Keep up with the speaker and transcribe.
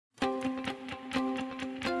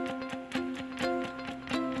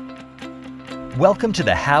Welcome to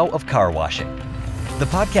the How of Car Washing, the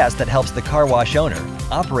podcast that helps the car wash owner,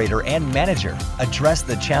 operator, and manager address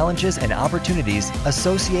the challenges and opportunities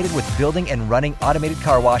associated with building and running automated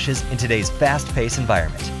car washes in today's fast-paced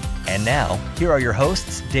environment. And now, here are your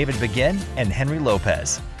hosts, David Begin and Henry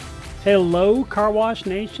Lopez. Hello, Car Wash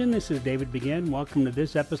Nation. This is David Begin. Welcome to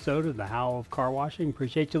this episode of the How of Car Washing.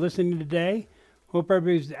 Appreciate you listening today. Hope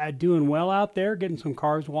everybody's doing well out there, getting some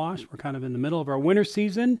cars washed. We're kind of in the middle of our winter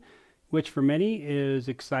season, which for many is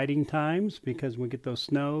exciting times because we get those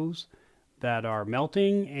snows that are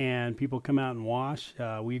melting and people come out and wash.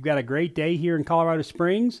 We've got a great day here in Colorado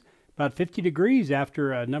Springs, about 50 degrees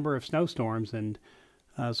after a number of snowstorms. And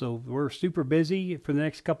so we're super busy for the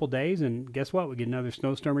next couple days. And guess what? We get another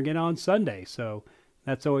snowstorm again on Sunday. So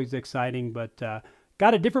that's always exciting. But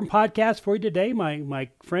got a different podcast for you today. My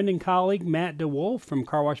friend and colleague, Matt Dewolf from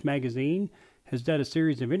Car Wash Magazine, has done a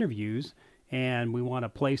series of interviews, and we want to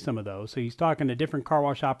play some of those. So he's talking to different car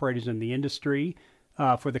wash operators in the industry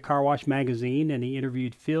for the Car Wash Magazine, and he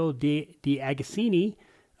interviewed Phil D'Agostini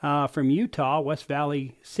from Utah, West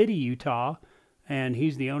Valley City, Utah, and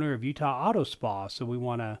he's the owner of Utah Auto Spa. So we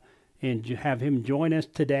want to have him join us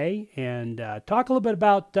today and talk a little bit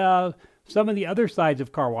about some of the other sides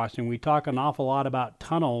of car washing. We talk an awful lot about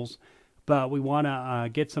tunnels, but we want to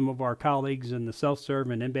get some of our colleagues in the self-serve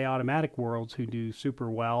and in-bay automatic worlds who do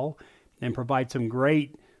super well and provide some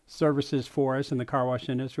great services for us in the car wash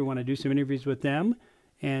industry. We want to do some interviews with them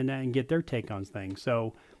and get their take on things.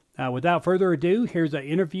 So without further ado, here's an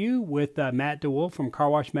interview with Matt Dewolf from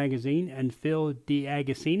Car Wash Magazine and Phil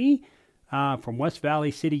D'Agostini from West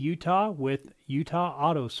Valley City, Utah, with Utah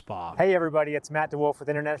Auto Spa. Hey everybody, it's Matt Dewolf with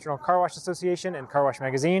International Car Wash Association and Car Wash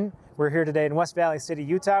Magazine. We're here today in West Valley City,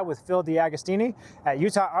 Utah with Phil D'Agostini at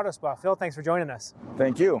Utah Auto Spa. Phil, thanks for joining us.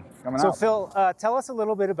 Thank you. So Phil, tell us a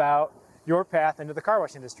little bit about your path into the car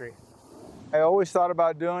wash industry. I always thought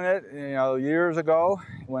about doing it, years ago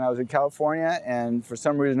when I was in California, and for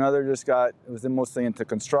some reason or other it was mostly into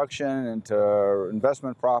construction, into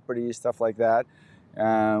investment properties, stuff like that.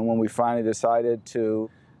 And when we finally decided to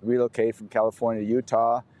relocate from California to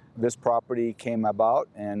Utah, this property came about,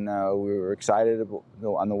 and we were excited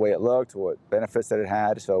on the way it looked, what benefits that it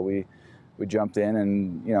had. So we jumped in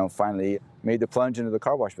and finally made the plunge into the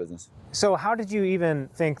car wash business. So how did you even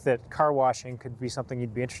think that car washing could be something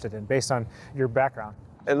you'd be interested in based on your background?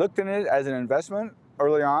 I looked at it as an investment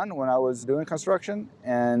early on when I was doing construction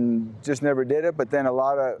and just never did it. But then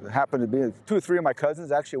happened to be 2 or 3 of my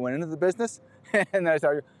cousins actually went into the business. And I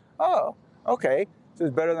started, oh, okay. So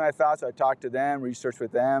it's better than I thought. So I talked to them, researched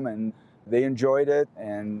with them, and they enjoyed it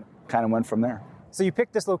and kind of went from there. So you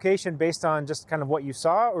picked this location based on just kind of what you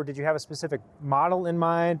saw, or did you have a specific model in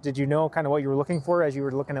mind? Did you know kind of what you were looking for as you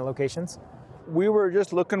were looking at locations? We were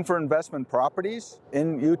just looking for investment properties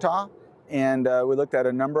in Utah, and we looked at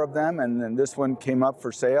a number of them, and then this one came up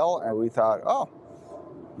for sale, and we thought,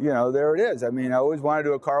 there it is. I mean, I always wanted to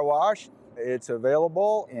do a car wash. It's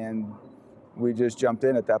available, and we just jumped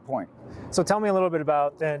in at that point. So tell me a little bit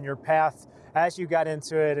about then your path as you got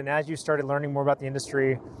into it and as you started learning more about the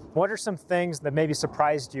industry. What are some things that maybe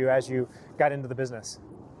surprised you as you got into the business?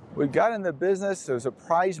 We got in the business, what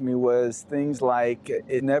surprised me was things like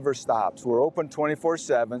it never stops. We're open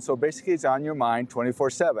 24/7, so basically it's on your mind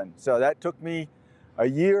 24/7. So that took me a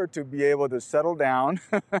year to be able to settle down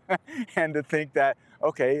and to think that,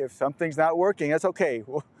 okay, if something's not working, that's okay.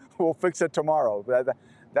 We'll fix it tomorrow.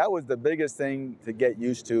 That was the biggest thing to get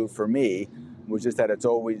used to for me, was just that it's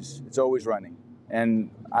always running.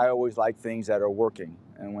 And I always like things that are working.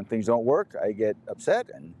 And when things don't work, I get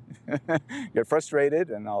upset and get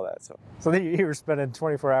frustrated and all that. So you were spending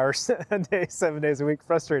 24 hours a day, 7 days a week,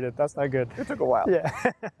 frustrated. That's not good. It took a while. Yeah.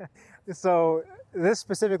 So this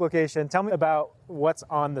specific location, tell me about what's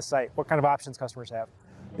on the site. What kind of options customers have?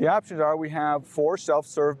 The options are we have 4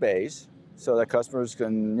 self-serve bays so that customers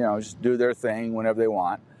can just do their thing whenever they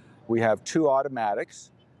want. We have 2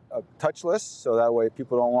 automatics, touchless, so that way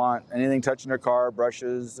people don't want anything touching their car,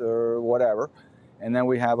 brushes or whatever. And then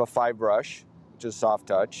we have a 5 brush, which is soft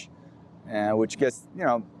touch, which gets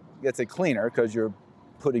it cleaner because you're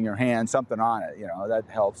putting your hand, something on it, that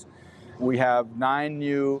helps. We have 9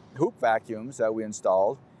 new hoop vacuums that we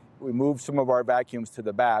installed. We moved some of our vacuums to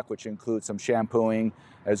the back, which includes some shampooing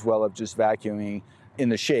as well as just vacuuming in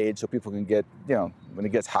the shade so people can get, when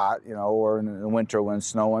it gets hot, or in the winter when it's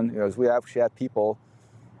snowing. We actually have people,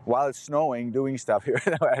 while it's snowing, doing stuff here.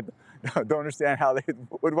 I don't understand how they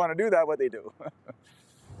would want to do that, but they do.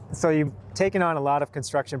 So you've taken on a lot of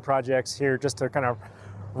construction projects here just to kind of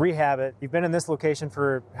rehab it. You've been in this location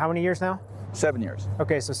for how many years now? 7 years.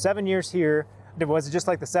 Okay, so 7 years here. Was it just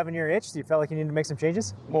like the 7-year itch? Do you felt like you needed to make some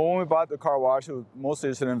changes? Well, when we bought the car wash, it was mostly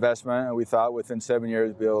just an investment, and we thought within 7 years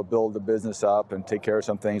we'd be able to build the business up and take care of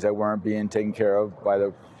some things that weren't being taken care of by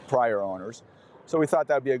the prior owners. So we thought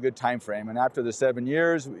that would be a good time frame. And after the 7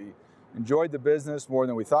 years, we enjoyed the business more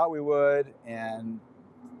than we thought we would, and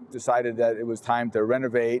decided that it was time to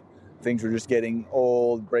renovate. Things were just getting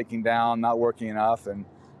old, breaking down, not working enough. And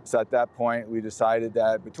so at that point, we decided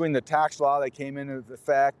that between the tax law that came into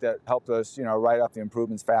effect that helped us, write off the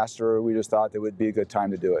improvements faster, we just thought it would be a good time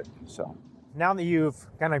to do it. So now that you've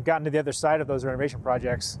kind of gotten to the other side of those renovation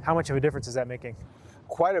projects, how much of a difference is that making?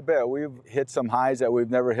 Quite a bit. We've hit some highs that we've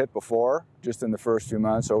never hit before, just in the first few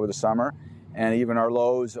months over the summer. And even our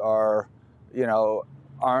lows are,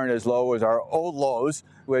 aren't as low as our old lows,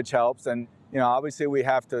 which helps. And, obviously we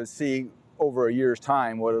have to see over a year's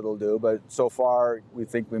time what it'll do, but so far we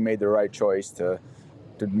think we made the right choice to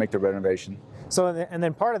make the renovation. So, and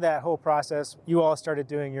then part of that whole process, you all started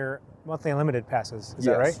doing your monthly unlimited passes, is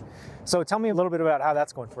that right? So tell me a little bit about how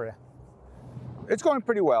that's going for you. It's going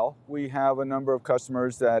pretty well. We have a number of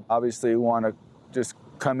customers that obviously want to just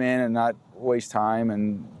come in and not waste time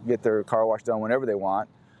and get their car wash done whenever they want.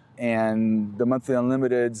 And the monthly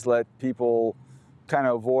unlimiteds let people kind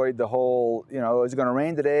of avoid the whole, is it going to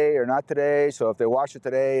rain today or not today? So if they wash it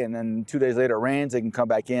today and then 2 days later it rains, they can come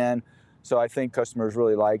back in. So I think customers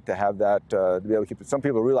really like to have that, to be able to keep it. Some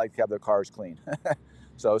people really like to have their cars clean.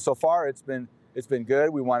 So far it's been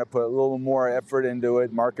good. We want to put a little more effort into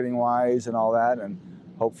it, marketing wise and all that. And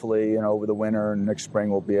hopefully, over the winter and next spring,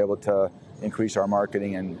 we'll be able to increase our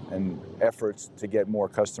marketing and efforts to get more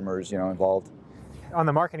customers, involved. On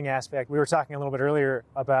the marketing aspect, we were talking a little bit earlier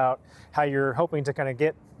about how you're hoping to kind of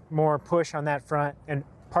get more push on that front. And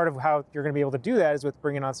part of how you're going to be able to do that is with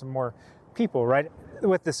bringing on some more people, right?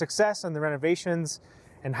 With the success and the renovations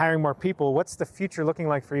and hiring more people, what's the future looking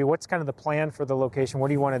like for you? What's kind of the plan for the location? What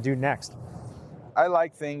do you want to do next? I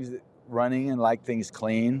like things running and like things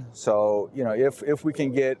clean. So, if we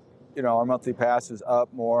can get, our monthly passes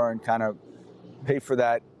up more and kind of pay for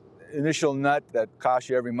that initial nut that costs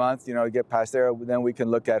you every month, to get past there, then we can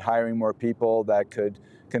look at hiring more people that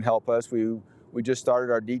can help us. We just started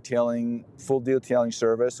our full detailing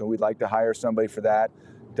service, and we'd like to hire somebody for that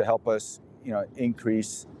to help us,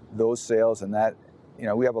 increase those sales. And that,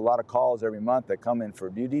 we have a lot of calls every month that come in for,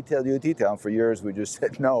 do you detail? And for years we just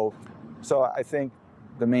said no. So I think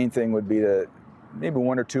the main thing would be to maybe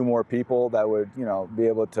 1 or 2 more people that would, be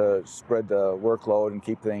able to spread the workload and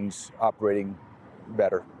keep things operating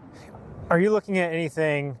better. Are you looking at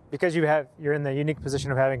anything, because you're in the unique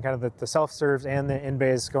position of having kind of the self-serves and the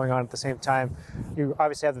in-bays going on at the same time? You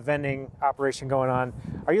obviously have the vending operation going on.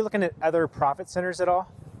 Are you looking at other profit centers at all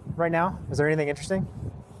right now? Is there anything interesting?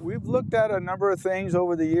 We've looked at a number of things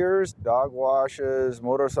over the years, dog washes,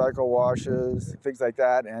 motorcycle washes, things like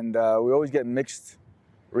that. And we always get mixed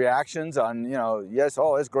reactions on, yes,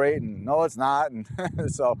 oh, it's great, and no, it's not. And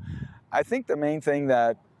so I think the main thing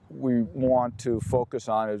that we want to focus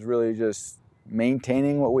on is really just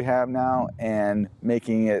maintaining what we have now and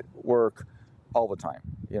making it work all the time.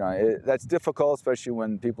 That's difficult, especially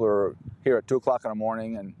when people are here at 2 o'clock in the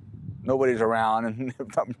morning and nobody's around and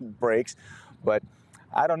something breaks. But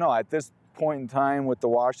I don't know, at this point in time with the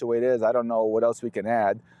wash the way it is, I don't know what else we can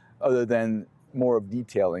add other than more of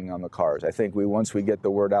detailing on the cars. I think once we get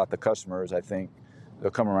the word out to customers, I think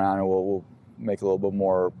they'll come around and we'll make a little bit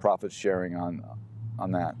more profit sharing on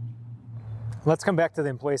that. Let's come back to the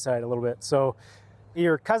employee side a little bit. So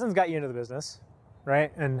your cousins got you into the business,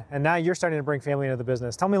 right? And now you're starting to bring family into the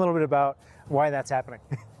business. Tell me a little bit about why that's happening.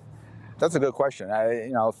 That's a good question.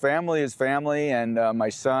 Family is family, and my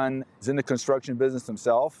son is in the construction business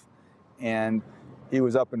himself, and he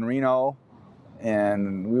was up in Reno,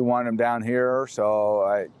 and we wanted him down here, so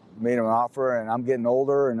I made him an offer, and I'm getting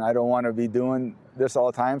older, and I don't want to be doing this all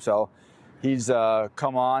the time, so he's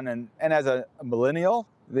come on, and as a millennial,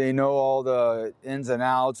 they know all the ins and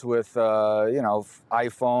outs with,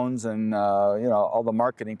 iPhones and, all the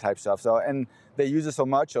marketing type stuff. So, and they use it so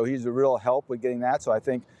much, so he's a real help with getting that. So I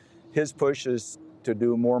think his push is to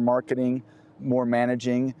do more marketing, more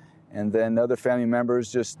managing, and then other family members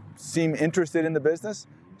just seem interested in the business.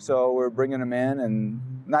 So we're bringing them in, and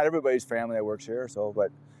not everybody's family that works here, so, but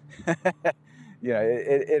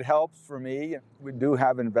it helps for me. We do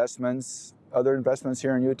have other investments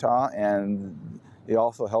here in Utah, and it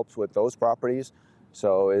also helps with those properties.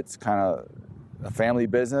 So it's kind of a family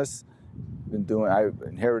business. I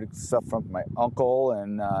inherited stuff from my uncle,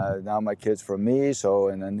 and now my kids from me. So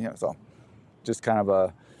just kind of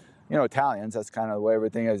a Italians, that's kind of the way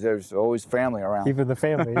everything is. There's always family around. Even the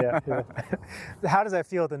family, yeah. How does that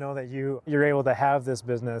feel to know that you're able to have this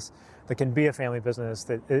business that can be a family business,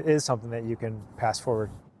 that is something that you can pass forward?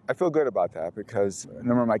 I feel good about that because a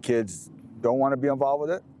number of my kids don't want to be involved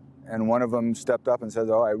with it. And one of them stepped up and says,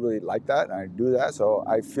 oh, I really like that and I do that. So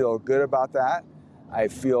I feel good about that. I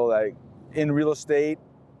feel like in real estate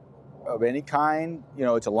of any kind,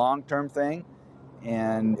 it's a long-term thing.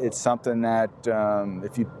 And it's something that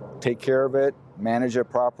if you take care of it, manage it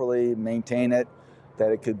properly, maintain it,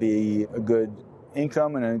 that it could be a good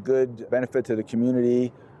income and a good benefit to the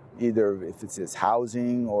community, either if it's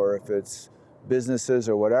housing or if it's businesses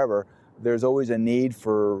or whatever. There's always a need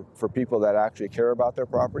for people that actually care about their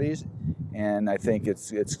properties. And I think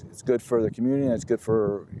it's good for the community and it's good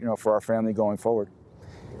for, for our family going forward.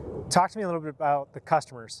 Talk to me a little bit about the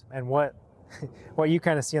customers and what you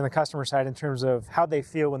kind of see on the customer side in terms of how they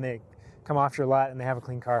feel when they come off your lot and they have a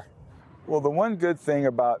clean car. Well, the one good thing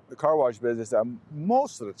about the car wash business, that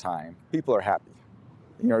most of the time, people are happy.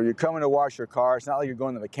 You're coming to wash your car. It's not like you're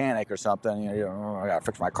going to the mechanic or something. I got to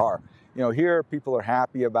fix my car. Here people are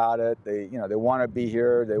happy about it. They want to be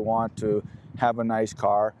here. They want to have a nice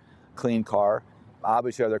car, clean car.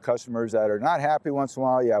 Obviously, are there customers that are not happy once in a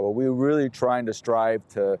while? Yeah, well, we're really trying to strive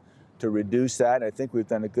to reduce that. I think we've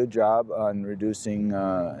done a good job on reducing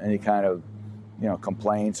any kind of,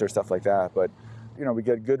 complaints or stuff like that. But, we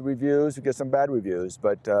get good reviews, we get some bad reviews.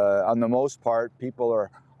 But on the most part, people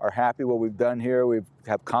are happy what we've done here. We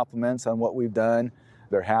have compliments on what we've done.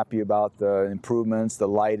 They're happy about the improvements, the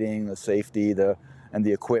lighting, the safety, and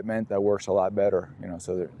the equipment that works a lot better.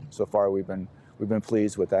 So far we've been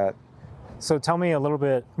pleased with that. So tell me a little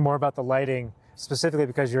bit more about the lighting, specifically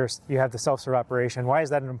because you have the self-serve operation. Why is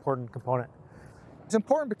that an important component? It's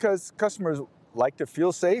important because customers like to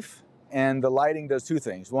feel safe, and the lighting does two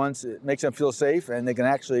things. One, it makes them feel safe, and they can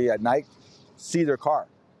actually at night see their car.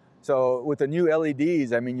 So with the new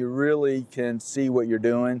LEDs, you really can see what you're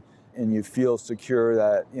doing, and you feel secure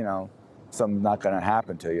that something's not going to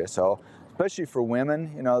happen to you. So especially for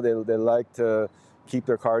women, they like to keep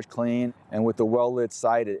their cars clean, and with the well-lit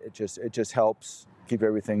side, it just helps keep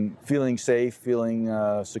everything feeling safe, feeling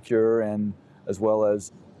secure, and as well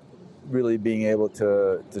as really being able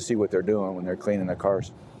to see what they're doing when they're cleaning their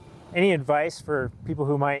cars. Any advice for people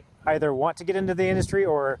who might either want to get into the industry,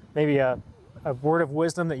 or maybe a word of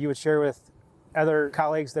wisdom that you would share with other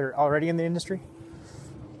colleagues that are already in the industry?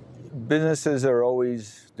 Businesses are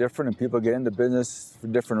always different, and people get into business for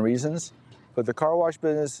different reasons. But the car wash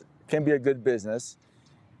business can be a good business.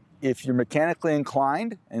 If you're mechanically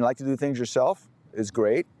inclined and you like to do things yourself, it's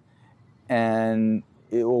great. And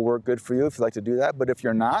it will work good for you if you like to do that. But if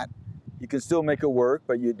you're not, you can still make it work,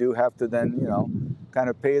 but you do have to then, kind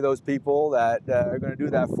of pay those people that are going to do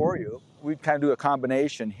that for you. We kind of do a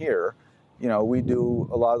combination here. We do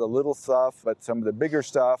a lot of the little stuff, but some of the bigger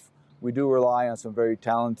stuff, we do rely on some very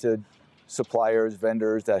talented suppliers,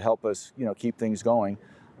 vendors that help us, keep things going.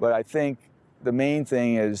 But I think the main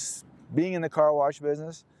thing is being in the car wash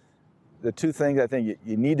business. The two things I think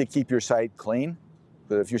you need to keep your site clean.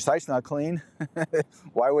 But if your site's not clean,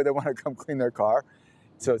 why would they want to come clean their car?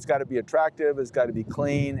 So it's got to be attractive, it's got to be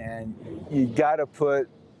clean, and you got to put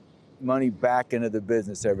money back into the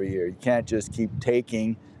business every year. You can't just keep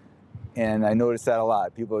taking. And I notice that a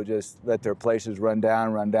lot. People just let their places run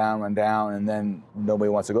down, and then nobody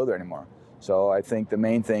wants to go there anymore. So I think the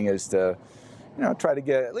main thing is to, try to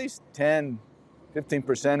get at least 10,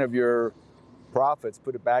 15% of your profits,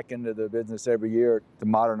 put it back into the business every year to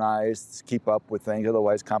modernize, to keep up with things.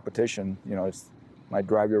 Otherwise, competition, might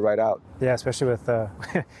drive you right out. Yeah, especially with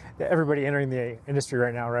everybody entering the industry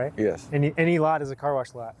right now, right? Yes. Any lot is a car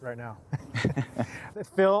wash lot right now.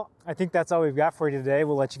 Phil, I think that's all we've got for you today.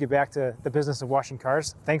 We'll let you get back to the business of washing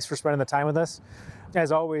cars. Thanks for spending the time with us.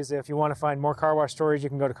 As always, if you want to find more car wash stories, you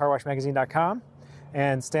can go to carwashmagazine.com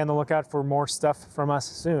and stay on the lookout for more stuff from us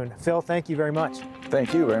soon. Phil, thank you very much.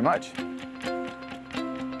 Thank you very much.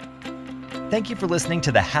 Thank you for listening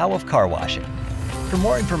to The How of Car Washing. For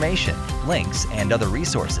more information, links, and other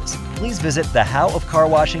resources, please visit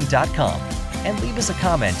thehowofcarwashing.com and leave us a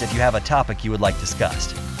comment if you have a topic you would like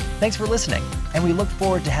discussed. Thanks for listening, and we look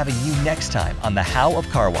forward to having you next time on The How of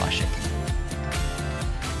Car Washing.